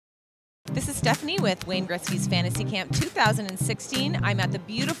This is Stephanie with Wayne Gretzky's Fantasy Camp 2016. I'm at the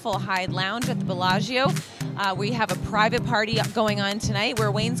beautiful Hyde Lounge at the Bellagio. We have a private party going on tonight where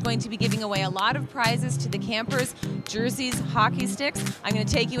Wayne's going to be giving away a lot of prizes to the campers, jerseys, hockey sticks. I'm going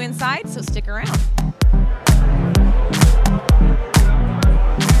to take you inside, so stick around.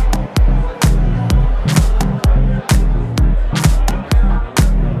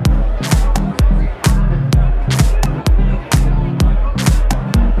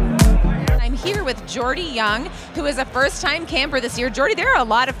 With Jordy Young, who is a first-time camper this year. Jordy, there are a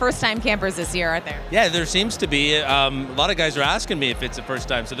lot of first-time campers this year, aren't there? Yeah, there seems to be. A lot of guys are asking me if it's the first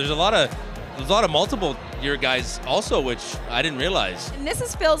time. So there's a lot of multiple-year guys also, which I didn't realize. And this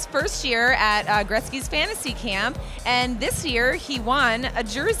is Phil's first year at Gretzky's Fantasy Camp, and this year he won a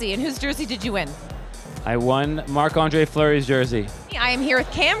jersey. And whose jersey did you win? I won Marc-Andre Fleury's jersey. I am here with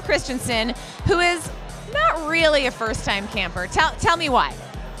Cam Christensen, who is not really a first-time camper. Tell me why.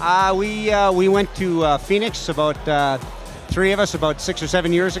 We went to Phoenix, about three of us, about 6 or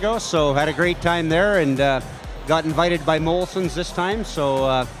 7 years ago. So had a great time there, and got invited by Molson's this time.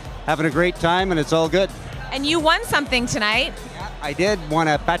 So having a great time, and it's all good. And you won something tonight. Yeah, I did. Won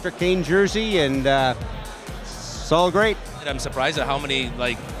a Patrick Kane jersey, and it's all great. I'm surprised at how many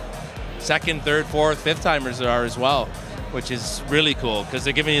second, third, fourth, fifth timers there are as well, which is really cool because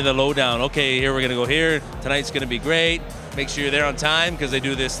they're giving you the lowdown. Okay, here we're gonna go here. Tonight's gonna be great. Make sure you're there on time because they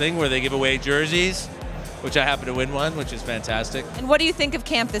do this thing where they give away jerseys, which I happen to win one, which is fantastic. And what do you think of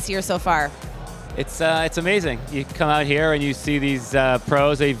camp this year so far? It's amazing. You come out here and you see these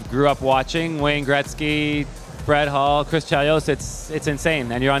pros that you grew up watching, Wayne Gretzky, Brett Hall, Chris Chelios. It's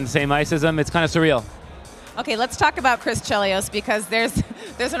insane, and you're on the same ice as them. It's kind of surreal. Okay, let's talk about Chris Chelios because there's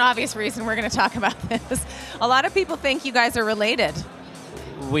an obvious reason we're going to talk about this. A lot of people think you guys are related.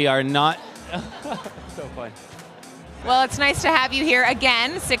 We are not. So fun. Well, it's nice to have you here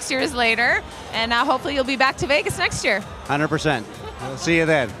again 6 years later, and hopefully you'll be back to Vegas next year. 100%. We'll see you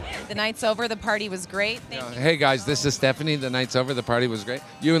then. The night's over. The party was great. Thank you. Hey, guys, this is Stephanie. The night's over. The party was great.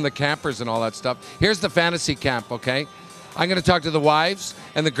 You and the campers and all that stuff. Here's the fantasy camp, okay? I'm going to talk to the wives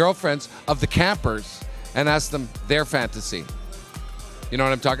and the girlfriends of the campers and ask them their fantasy. You know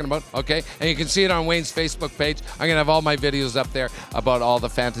what I'm talking about? Okay? And you can see it on Wayne's Facebook page. I'm going to have all my videos up there about all the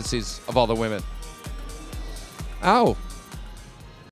fantasies of all the women. Ow.